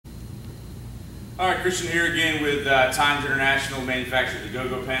All right, Christian here again with Times International, manufacturer of the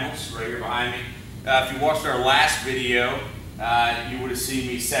Go-Go panels, right here behind me. If you watched our last video, you would have seen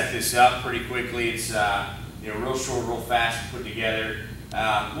me set this up pretty quickly. It's real short, real fast to put together.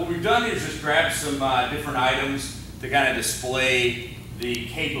 What we've done is just grab some different items to kind of display the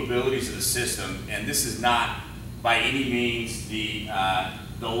capabilities of the system, and this is not by any means the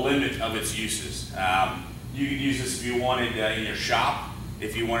limit of its uses. You could use this if you wanted in your shop.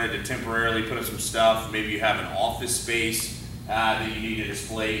 If you wanted to temporarily put up some stuff, maybe you have an office space that you need to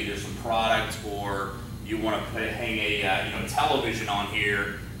display either some product, or you want to hang a television on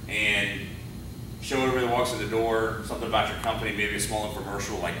here and show everybody that walks in the door something about your company, maybe a small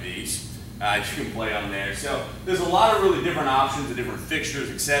infomercial like these. You can play on there. So there's a lot of really different options and different fixtures,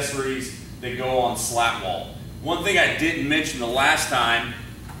 accessories that go on Slatwall. One thing I didn't mention the last time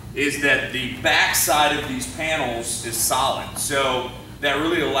is that the back side of these panels is solid. So that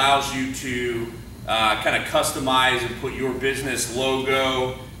really allows you to kind of customize and put your business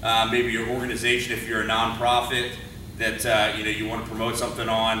logo, maybe your organization if you're a nonprofit that you want to promote something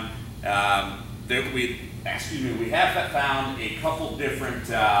on. We have found a couple different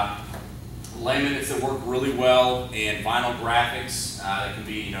laminates that work really well, and vinyl graphics that can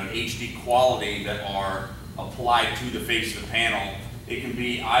be an HD quality that are applied to the face of the panel. It can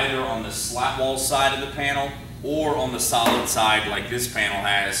be either on the Slatwall side of the panel or on the solid side like this panel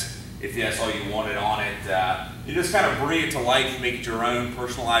has, if that's all you wanted on it. You just kind of bring it to life, make it your own,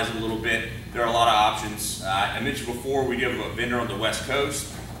 personalize it a little bit. There are a lot of options. I mentioned before we do have a vendor on the West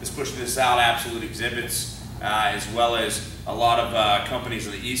Coast that's pushing this out, Absolute Exhibits, as well as a lot of companies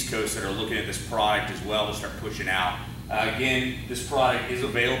on the East Coast that are looking at this product as well to start pushing out. Again, this product is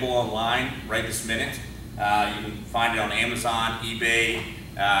available online right this minute. You can find it on Amazon, eBay.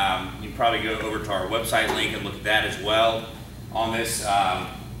 You can probably go over to our website link and look at that as well on this.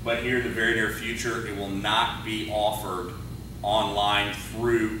 But here in the very near future, it will not be offered online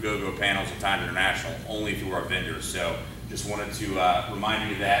through Go-Go Panels and Times International, only through our vendors. So just wanted to remind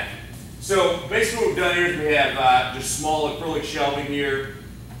you of that. So basically what we've done here is we have just small acrylic shelving here.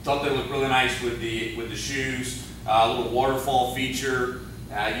 Thought they looked really nice with the shoes. A little waterfall feature.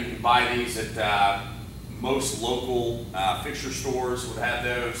 You can buy these at most local fixture stores would have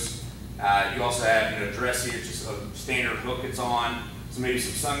those. You also have a dress here, just a standard hook it's on. So maybe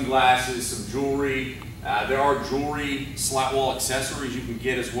some sunglasses, some jewelry. There are jewelry Slatwall accessories you can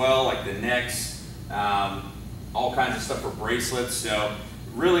get as well, like the necks, all kinds of stuff for bracelets. So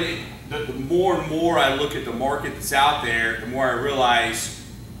really, the more and more I look at the market that's out there, the more I realize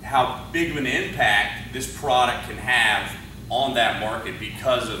how big of an impact this product can have on that market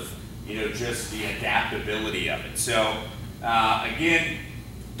because of just the adaptability of it. So again,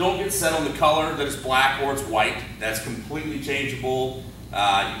 don't get set on the color that it's black or it's white. That's completely changeable.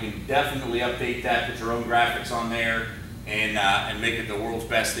 You can definitely update that, put your own graphics on there, and make it the world's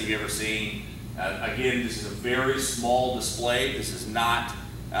best thing you've ever seen. Again, this is a very small display. This is not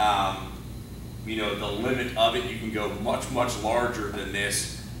the limit of it. You can go much, much larger than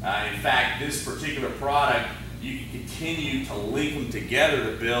this. In fact, this particular product, you can continue to link them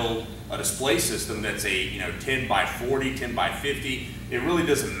together to build a display system that's a 10 by 40, 10 by 50. It really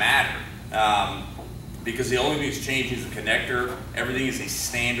doesn't matter because the only thing that's changed is the connector. Everything is a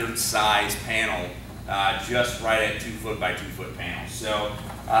standard size panel, just right at 2 foot by 2 foot panels. So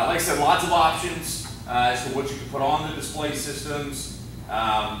like I said, lots of options as to what you can put on the display systems.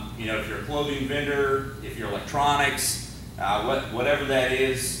 If you're a clothing vendor, if you're electronics, whatever that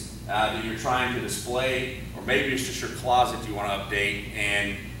is that you're trying to display, or maybe it's just your closet you want to update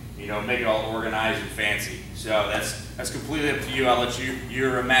and make it all organized and fancy. So that's completely up to you. I'll let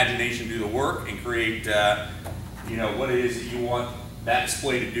your imagination do the work and create what it is that you want that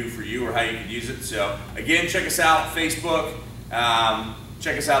display to do for you or how you can use it. So again, check us out on Facebook.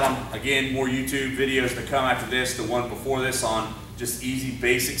 Check us out on, again, more YouTube videos to come after this, the one before this on just easy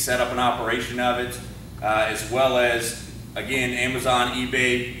basic setup and operation of it, as well as, again, Amazon,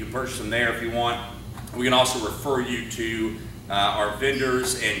 eBay. You can purchase them there if you want. We can also refer you to our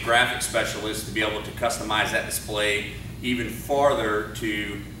vendors and graphic specialists to be able to customize that display even farther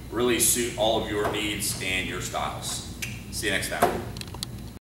to really suit all of your needs and your styles. See you next time.